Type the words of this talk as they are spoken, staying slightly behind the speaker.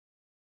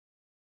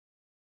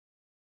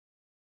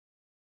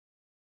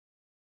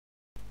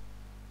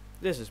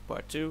This is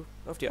part 2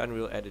 of the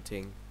Unreal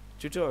Editing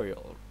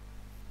tutorial.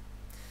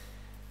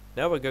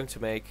 Now we're going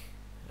to make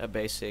a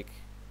basic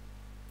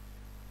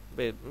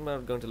we're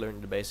going to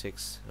learn the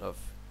basics of,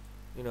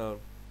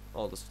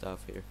 all the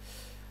stuff here.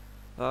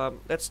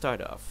 Let's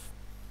start off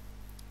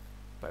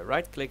by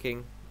right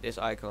clicking this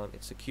icon.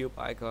 It's a cube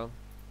icon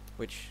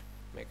which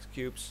makes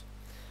cubes.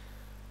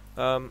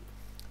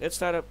 Let's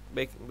start up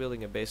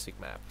building a basic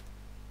map.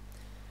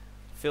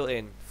 Fill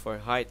in for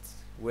height,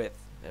 width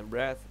and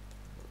breadth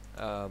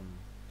all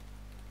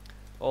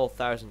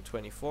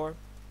 1024.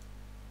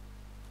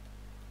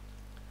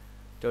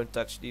 Don't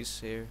touch these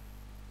here,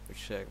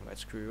 which might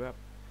screw you up.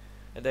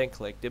 And then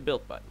click the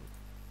build button.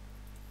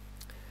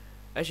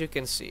 As you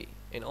can see,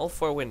 in all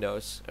 4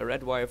 windows a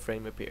red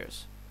wireframe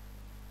appears.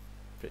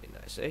 Pretty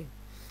nice, eh?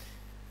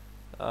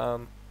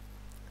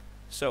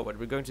 So what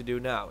we're going to do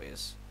now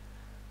is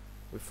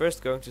we're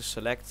first going to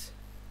select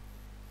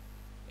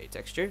a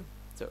texture.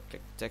 So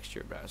click the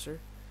texture browser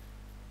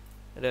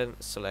and then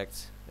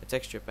select a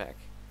texture pack.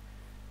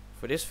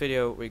 For this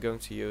video we're going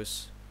to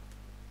use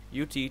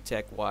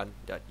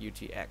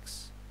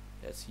uttech1.utx.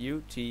 That's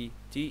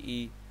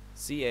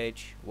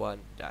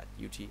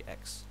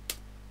uttech1.utx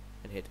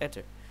and hit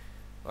enter,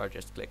 or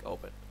just click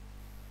open.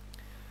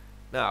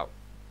 Now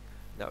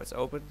it's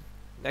open.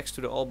 Next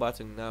to the all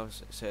button now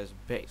says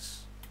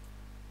base.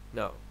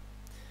 No,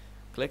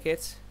 click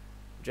it,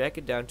 drag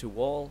it down to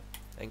wall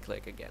and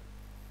click again.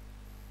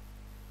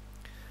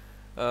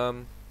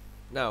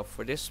 Now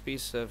for this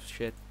piece of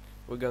shit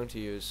we're going to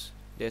use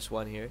this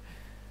one here,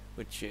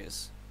 which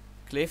is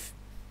Cliff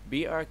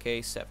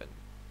BRK7,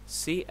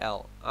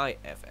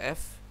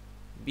 CLIFF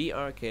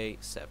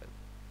BRK7.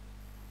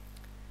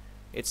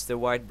 It's the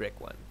white brick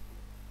one.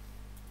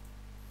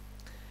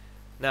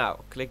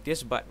 Now click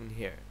this button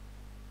here.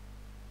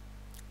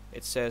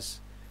 It says,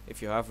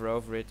 if you hover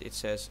over it, it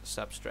says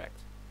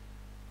subtract.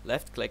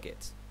 Left click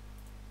it.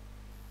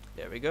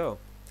 There we go.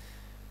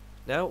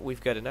 Now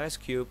we've got a nice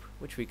cube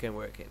which we can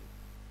work in.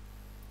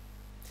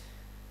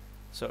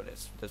 So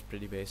that's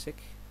pretty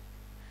basic.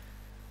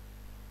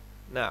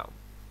 Now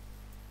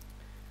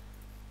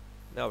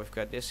we've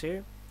got this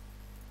here.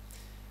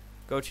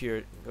 Go to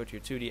your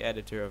 2D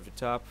editor of the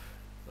top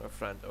or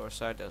front or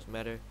side, doesn't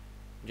matter.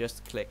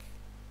 Just click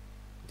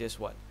this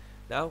one.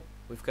 Now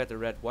we've got the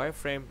red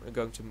wireframe. We're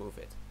going to move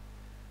it.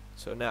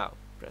 So now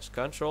press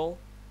Ctrl,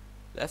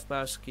 left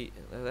mouse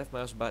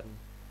button,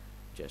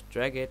 just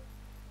drag it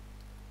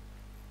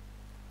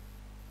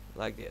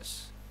like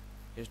this.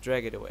 Just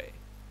drag it away.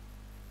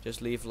 Just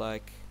leave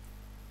like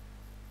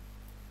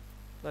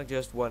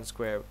just one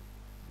square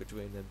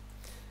between them.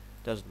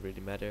 Doesn't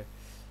really matter.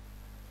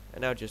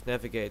 And now just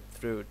navigate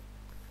through,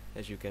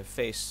 as you can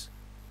face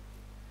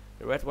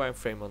the red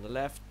wireframe on the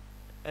left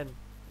and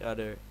the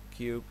other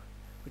cube.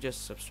 We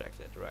just subtract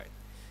it right,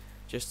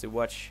 just to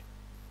watch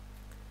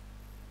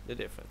the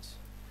difference.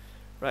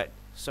 Right,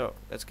 so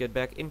let's get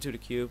back into the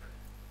cube.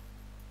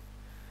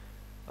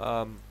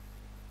 We're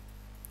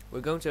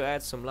going to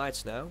add some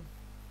lights now.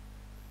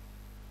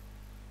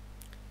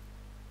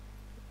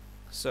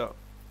 So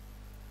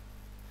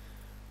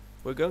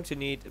we're going to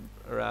need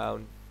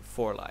around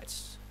 4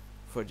 lights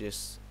for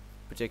this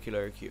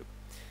particular cube.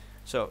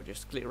 So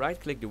just right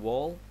click the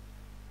wall,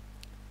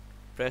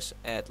 press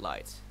add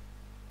light,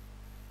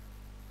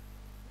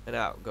 and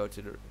now go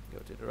to the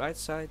right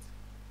side,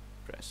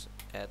 press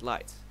add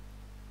light.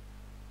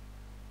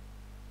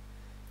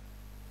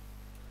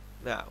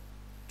 Now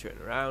turn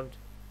around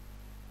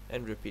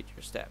and repeat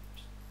your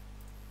steps.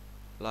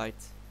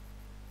 Light,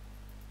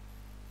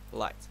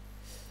 light.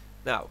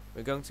 Now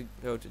we're going to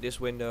go to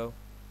this window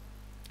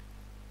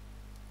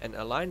and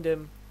align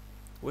them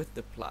with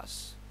the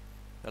plus.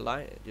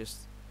 Just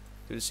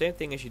do the same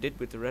thing as you did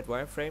with the red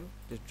wireframe.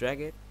 Just drag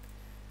it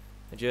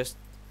and just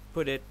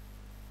put it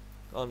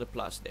on the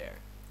plus there.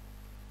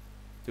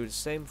 Do the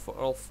same for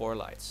all 4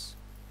 lights.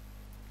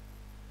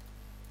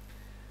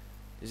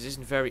 This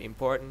isn't very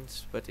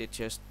important, but it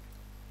just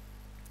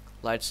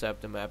lights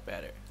up the map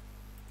better.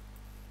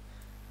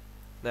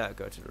 Now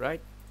go to the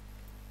right,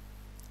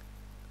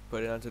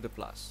 put it onto the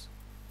plus.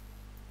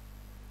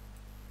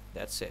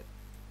 That's it.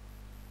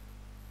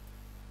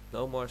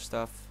 No more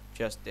stuff,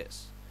 just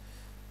this.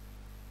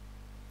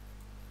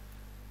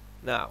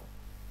 Now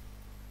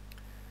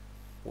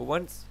we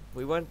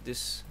want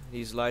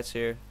these lights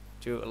here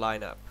to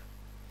line up.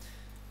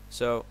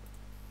 So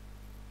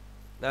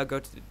now go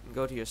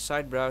to your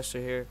side browser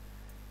here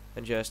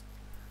and just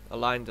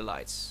align the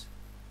lights,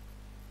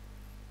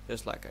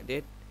 just like I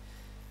did,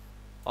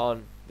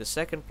 on the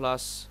second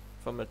plus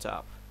from the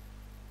top.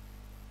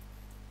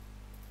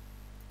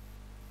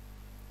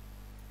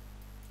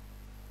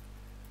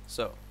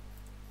 So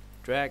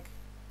drag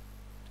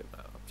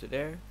up to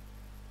there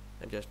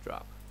and just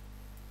drop.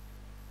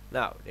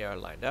 Now they are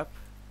lined up,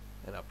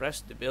 and I'll press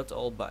the build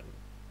all button.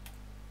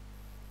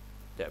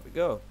 There we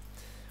go.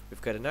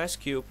 We've got a nice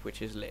cube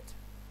which is lit.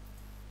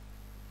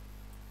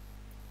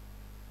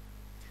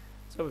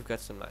 So we've got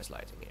some nice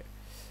lighting here.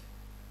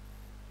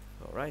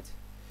 Alright.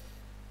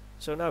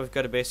 So now we've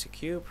got a basic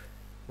cube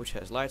which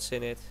has lights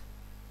in it.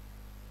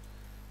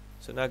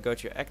 So now go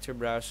to your actor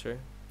browser,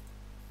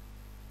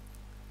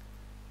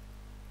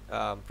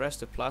 press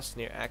the plus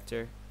near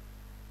actor,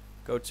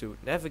 go to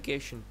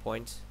navigation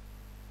point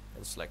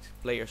and select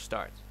player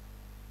start.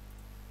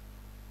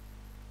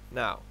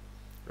 Now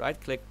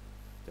right click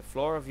the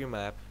floor of your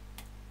map,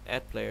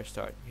 add player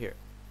start here.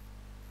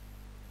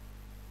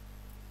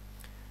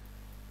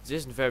 This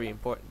isn't very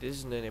important, this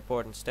isn't an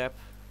important step,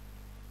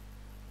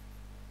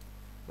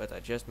 but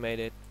I just made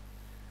it.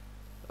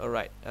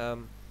 Alright,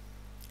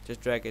 just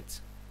drag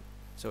it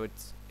so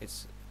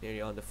it's nearly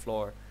on the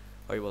floor,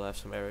 or you will have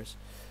some errors.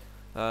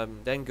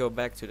 Then go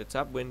back to the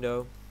top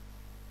window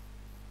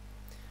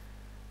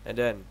and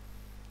then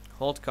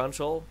hold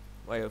Ctrl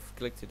while you've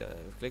clicked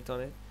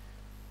on it,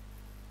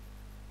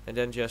 and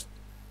then just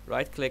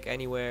right click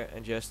anywhere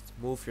and just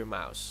move your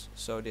mouse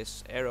so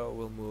this arrow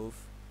will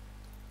move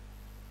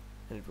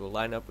and it will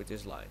line up with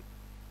this line.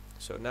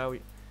 So now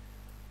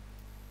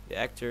the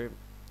actor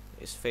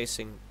is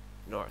facing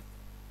north.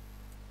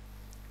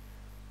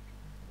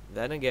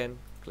 Then again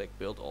click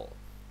build all.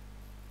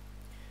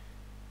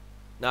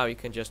 Now you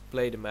can just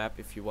play the map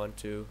if you want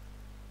to.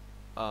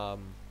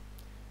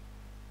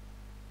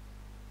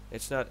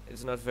 It's not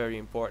very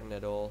important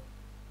at all,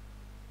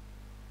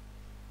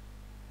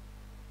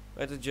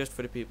 but it's just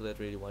for the people that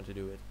really want to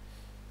do it.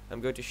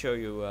 I'm going to show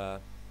you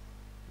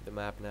the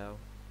map now.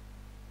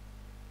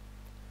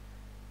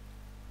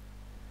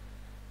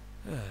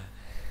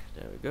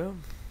 There we go.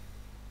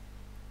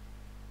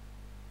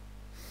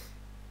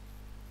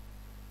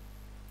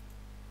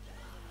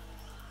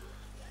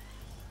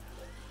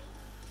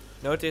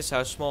 Notice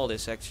how small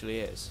this actually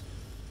is.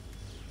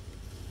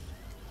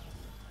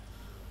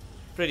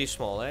 Pretty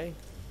small, eh?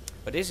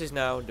 But this is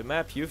now the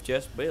map you've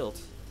just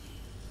built.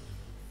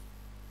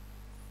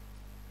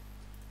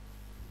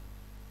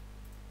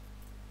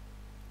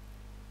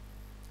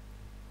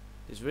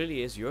 This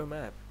really is your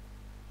map.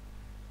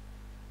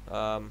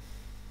 My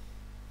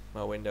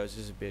Windows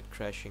is a bit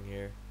crashing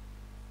here.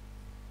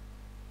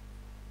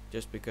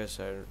 Just because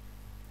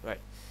right.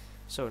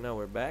 So now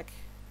we're back.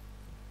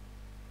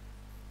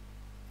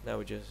 Now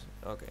we just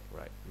okay,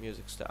 right,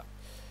 music stopped.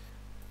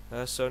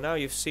 So now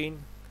you've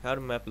seen how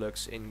the map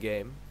looks in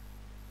game.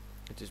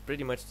 It is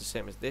pretty much the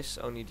same as this,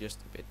 only just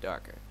a bit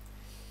darker.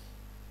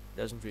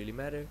 Doesn't really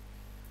matter.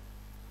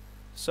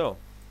 So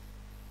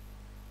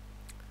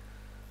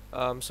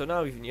so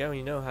now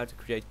we know how to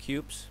create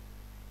cubes.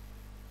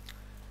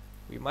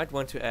 We might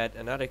want to add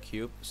another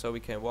cube so we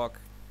can walk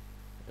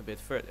a bit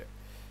further.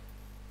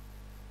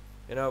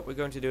 You know, we're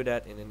going to do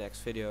that in the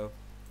next video.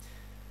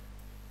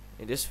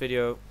 In this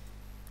video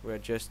we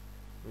just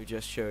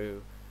show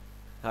you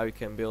how you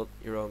can build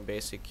your own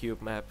basic cube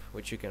map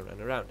which you can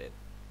run around in.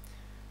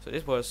 So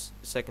this was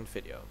the second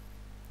video.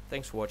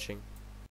 Thanks for watching.